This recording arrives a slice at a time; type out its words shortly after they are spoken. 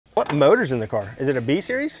What motor's in the car? Is it a B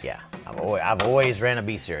series? Yeah, I've always ran a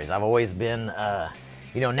B series. I've always been,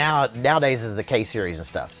 you know, nowadays is the K series and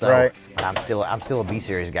stuff. So right. I'm still a B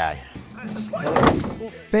series guy.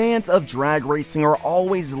 Fans of drag racing are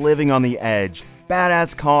always living on the edge.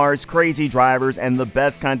 Badass cars, crazy drivers, and the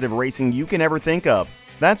best kinds of racing you can ever think of.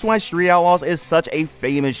 That's why Street Outlaws is such a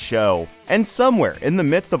famous show. And somewhere in the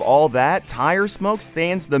midst of all that tire smoke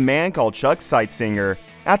stands the man called Chuck Seitsinger.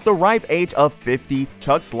 At the ripe age of 50,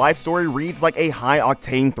 Chuck's life story reads like a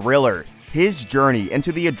high-octane thriller. His journey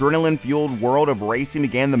into the adrenaline-fueled world of racing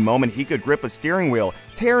began the moment he could grip a steering wheel,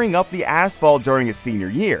 tearing up the asphalt during his senior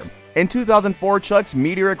year. In 2004, Chuck's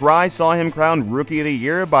meteoric rise saw him crowned Rookie of the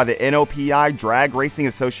Year by the NOPI Drag Racing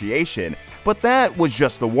Association. But that was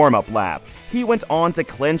just the warm-up lap. He went on to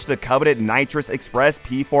clinch the coveted Nitrous Express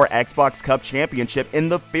P for Xbox Cup Championship in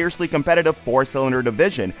the fiercely competitive 4-cylinder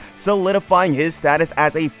division, solidifying his status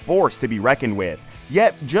as a force to be reckoned with.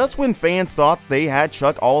 Yet, just when fans thought they had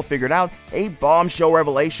Chuck all figured out, a bombshell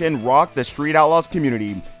revelation rocked the Street Outlaws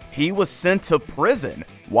community. He was sent to prison.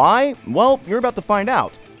 Why? Well, you're about to find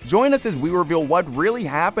out. Join us as we reveal what really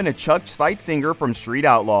happened to Chuck Seitsinger from Street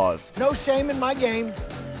Outlaws. No shame in my game.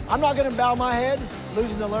 I'm not going to bow my head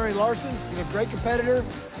losing to Larry Larson. He's a great competitor.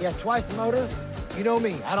 He has twice the motor. You know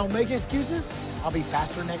me. I don't make excuses. I'll be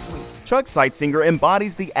faster next week. Chuck Seitsinger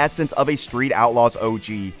embodies the essence of a Street Outlaws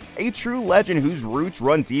OG, a true legend whose roots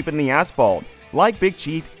run deep in the asphalt. Like Big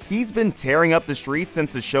Chief, he's been tearing up the streets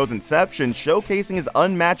since the show's inception, showcasing his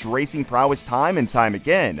unmatched racing prowess time and time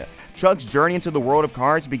again. Chuck's journey into the world of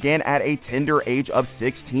cars began at a tender age of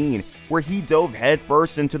 16, where he dove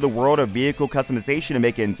headfirst into the world of vehicle customization to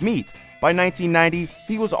make ends meet. By 1990,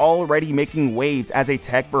 he was already making waves as a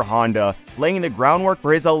tech for Honda, laying the groundwork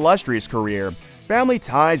for his illustrious career. Family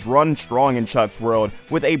ties run strong in Chuck's world,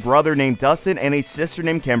 with a brother named Dustin and a sister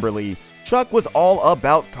named Kimberly. Chuck was all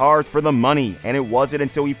about cars for the money, and it wasn't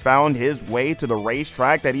until he found his way to the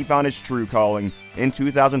racetrack that he found his true calling. In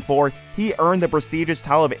 2004, he earned the prestigious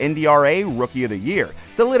title of NDRA Rookie of the Year,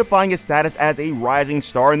 solidifying his status as a rising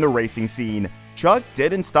star in the racing scene. Chuck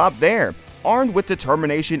didn't stop there. Armed with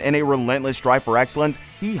determination and a relentless drive for excellence,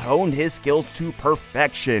 he honed his skills to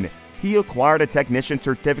perfection. He acquired a technician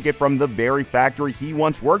certificate from the very factory he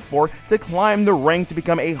once worked for to climb the ranks to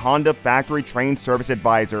become a Honda factory-trained service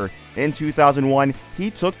advisor. In 2001, he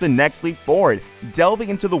took the next leap forward, delving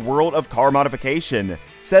into the world of car modification,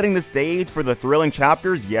 setting the stage for the thrilling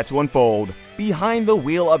chapters yet to unfold. Behind the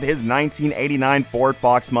wheel of his 1989 Ford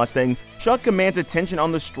Fox Mustang, Chuck commands attention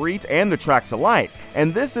on the streets and the tracks alike.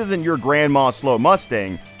 And this isn't your grandma's slow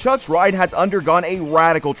Mustang. Chuck's ride has undergone a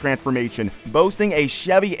radical transformation, boasting a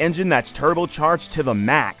Chevy engine that's turbocharged to the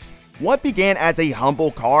max. What began as a humble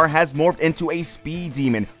car has morphed into a speed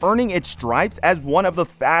demon, earning its stripes as one of the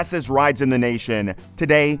fastest rides in the nation.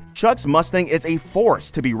 Today, Chuck's Mustang is a force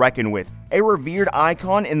to be reckoned with, a revered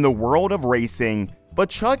icon in the world of racing. But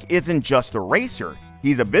Chuck isn't just a racer.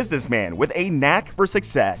 He's a businessman with a knack for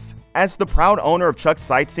success. As the proud owner of Chuck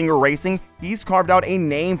Seitsinger Racing, he's carved out a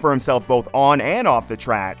name for himself both on and off the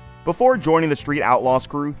track. Before joining the Street Outlaws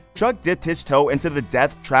crew, Chuck dipped his toe into the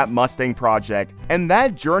Death Trap Mustang project, and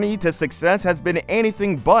that journey to success has been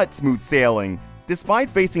anything but smooth sailing. Despite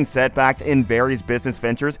facing setbacks in various business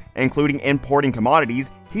ventures, including importing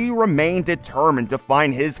commodities, he remained determined to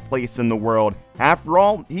find his place in the world. After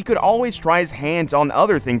all, he could always try his hands on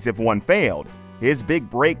other things if one failed. His big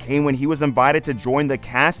break came when he was invited to join the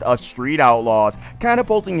cast of Street Outlaws,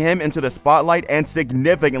 catapulting him into the spotlight and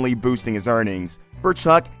significantly boosting his earnings. For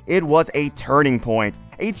Chuck, it was a turning point,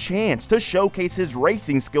 a chance to showcase his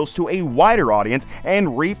racing skills to a wider audience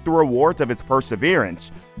and reap the rewards of his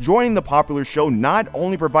perseverance. Joining the popular show not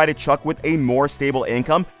only provided Chuck with a more stable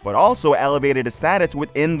income, but also elevated his status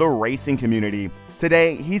within the racing community.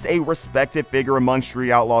 Today, he's a respected figure among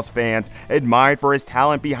Street Outlaws fans, admired for his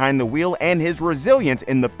talent behind the wheel and his resilience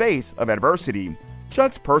in the face of adversity.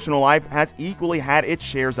 Chuck's personal life has equally had its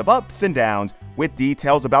shares of ups and downs, with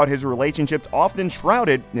details about his relationships often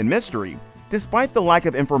shrouded in mystery. Despite the lack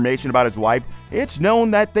of information about his wife, it's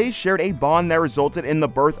known that they shared a bond that resulted in the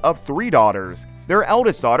birth of 3 daughters. Their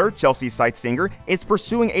eldest daughter, Chelsea Seitsinger, is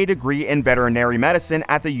pursuing a degree in veterinary medicine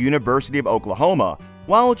at the University of Oklahoma.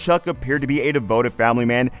 While Chuck appeared to be a devoted family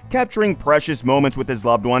man, capturing precious moments with his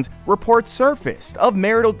loved ones, reports surfaced of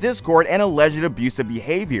marital discord and alleged abusive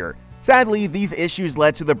behavior. Sadly, these issues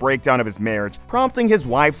led to the breakdown of his marriage, prompting his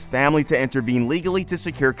wife's family to intervene legally to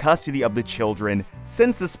secure custody of the children.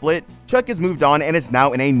 Since the split, Chuck has moved on and is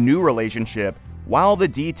now in a new relationship. While the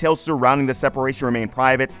details surrounding the separation remain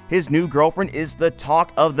private, his new girlfriend is the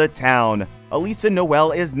talk of the town. Elisa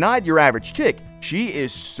Noel is not your average chick. She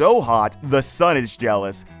is so hot, the sun is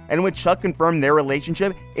jealous. and when Chuck confirmed their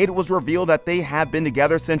relationship, it was revealed that they have been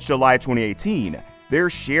together since July 2018. Their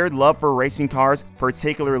shared love for racing cars,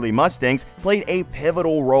 particularly Mustangs, played a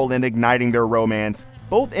pivotal role in igniting their romance.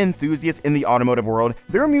 Both enthusiasts in the automotive world,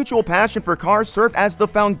 their mutual passion for cars served as the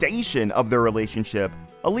foundation of their relationship.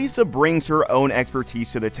 Elisa brings her own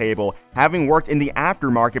expertise to the table, having worked in the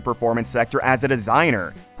aftermarket performance sector as a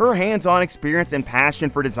designer. Her hands-on experience and passion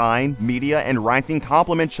for design, media, and writing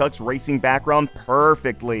complement Chuck's racing background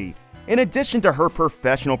perfectly. In addition to her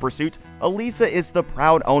professional pursuits, Elisa is the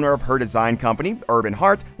proud owner of her design company, Urban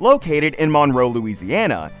Heart, located in Monroe,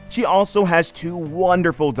 Louisiana. She also has 2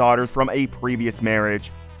 wonderful daughters from a previous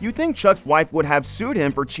marriage. You'd think Chuck's wife would have sued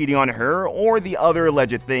him for cheating on her or the other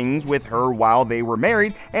alleged things with her while they were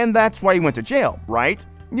married, and that's why he went to jail, right?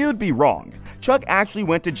 You'd be wrong. Chuck actually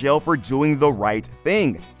went to jail for doing the right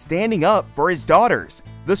thing, standing up for his daughters.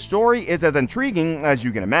 The story is as intriguing as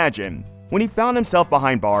you can imagine. When he found himself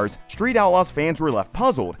behind bars, Street Outlaws fans were left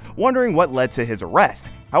puzzled, wondering what led to his arrest.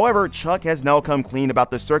 However, Chuck has now come clean about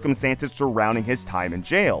the circumstances surrounding his time in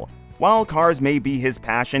jail. While cars may be his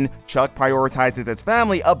passion, Chuck prioritizes his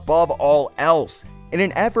family above all else. In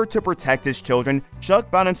an effort to protect his children, Chuck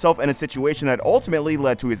found himself in a situation that ultimately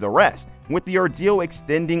led to his arrest, with the ordeal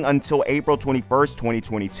extending until April 21,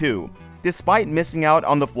 2022. Despite missing out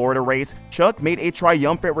on the Florida race, Chuck made a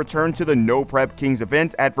triumphant return to the No Prep Kings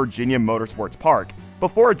event at Virginia Motorsports Park.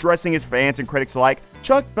 Before addressing his fans and critics alike,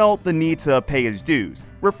 Chuck felt the need to pay his dues,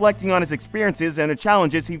 reflecting on his experiences and the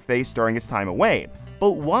challenges he faced during his time away.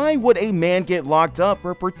 But why would a man get locked up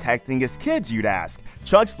for protecting his kids, you'd ask?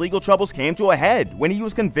 Chuck's legal troubles came to a head when he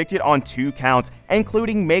was convicted on 2 counts,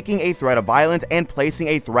 including making a threat of violence and placing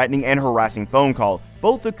a threatening and harassing phone call,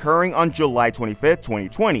 both occurring on July 25,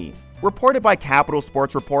 2020. Reported by Capital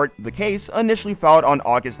Sports Report, the case, initially filed on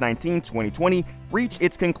August 19, 2020, reached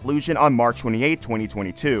its conclusion on March 28,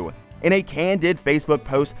 2022. In a candid Facebook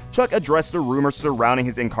post, Chuck addressed the rumors surrounding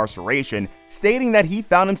his incarceration, stating that he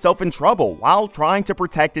found himself in trouble while trying to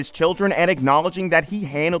protect his children and acknowledging that he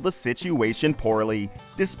handled the situation poorly.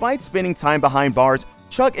 Despite spending time behind bars,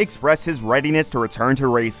 Chuck expressed his readiness to return to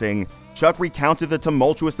racing. Chuck recounted the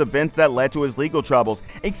tumultuous events that led to his legal troubles,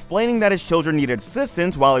 explaining that his children needed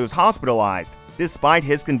assistance while he was hospitalized. Despite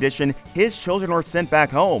his condition, his children were sent back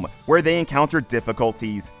home, where they encountered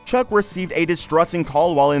difficulties. Chuck received a distressing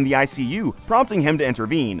call while in the ICU, prompting him to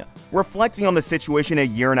intervene. Reflecting on the situation a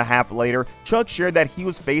year and a half later, Chuck shared that he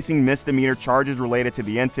was facing misdemeanor charges related to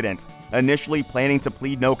the incident. Initially planning to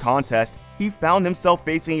plead no contest, he found himself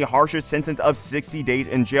facing a harsher sentence of 60 days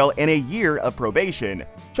in jail and a year of probation.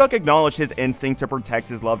 Chuck acknowledged his instinct to protect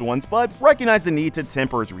his loved ones, but recognized the need to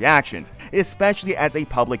temper his reactions, especially as a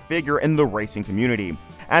public figure in the racing community.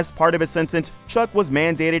 As part of his sentence, Chuck was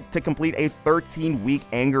mandated to complete a 13-week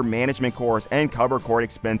anger management course and cover court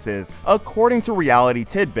expenses, according to Reality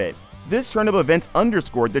Tidbit. This turn of events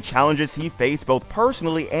underscored the challenges he faced both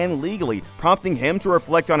personally and legally, prompting him to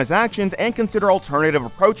reflect on his actions and consider alternative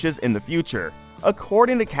approaches in the future.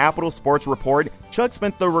 According to Capital Sports Report, Chuck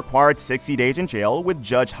spent the required 60 days in jail, with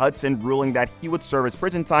Judge Hudson ruling that he would serve his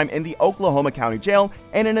prison time in the Oklahoma County Jail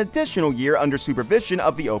and an additional year under supervision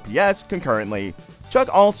of the OPS concurrently. Chuck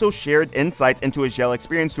also shared insights into his jail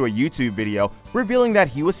experience through a YouTube video, revealing that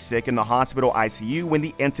he was sick in the hospital ICU when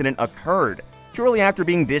the incident occurred. Shortly after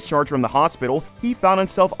being discharged from the hospital, he found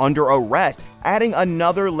himself under arrest, adding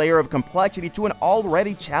another layer of complexity to an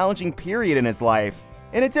already challenging period in his life.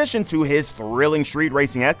 In addition to his thrilling street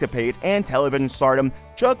racing escapades and television stardom,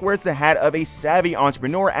 Chuck wears the hat of a savvy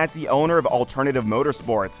entrepreneur as the owner of Alternative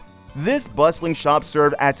Motorsports. This bustling shop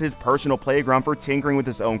served as his personal playground for tinkering with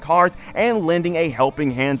his own cars and lending a helping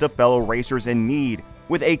hand to fellow racers in need.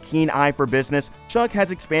 With a keen eye for business, Chuck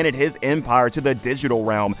has expanded his empire to the digital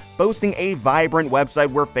realm, boasting a vibrant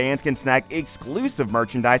website where fans can snag exclusive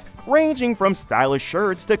merchandise ranging from stylish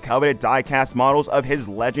shirts to coveted die-cast models of his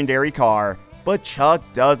legendary car. But Chuck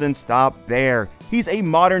doesn't stop there. He's a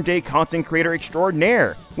modern-day content creator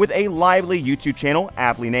extraordinaire. With a lively YouTube channel,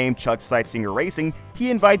 aptly named Chuck Seitsinger Racing,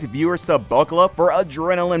 he invites viewers to buckle up for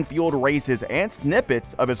adrenaline-fueled races and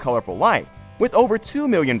snippets of his colorful life. With over 2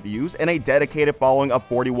 million views and a dedicated following of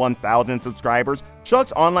 41,000 subscribers,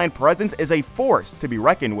 Chuck's online presence is a force to be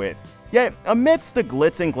reckoned with. Yet, amidst the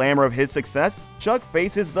glitz and glamour of his success, Chuck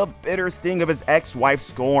faces the bitter sting of his ex-wife's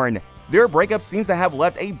scorn. Their breakup seems to have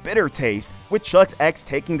left a bitter taste, with Chuck's ex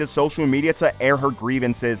taking to social media to air her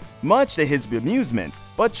grievances, much to his amusement.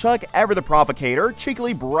 But Chuck, ever the provocateur,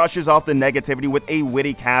 cheekily brushes off the negativity with a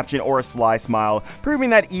witty caption or a sly smile, proving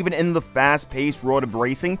that even in the fast-paced world of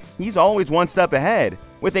racing, he's always one step ahead.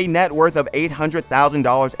 With a net worth of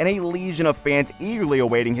 $800,000 and a legion of fans eagerly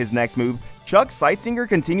awaiting his next move, Chuck Seitsinger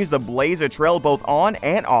continues to blaze a trail both on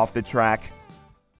and off the track.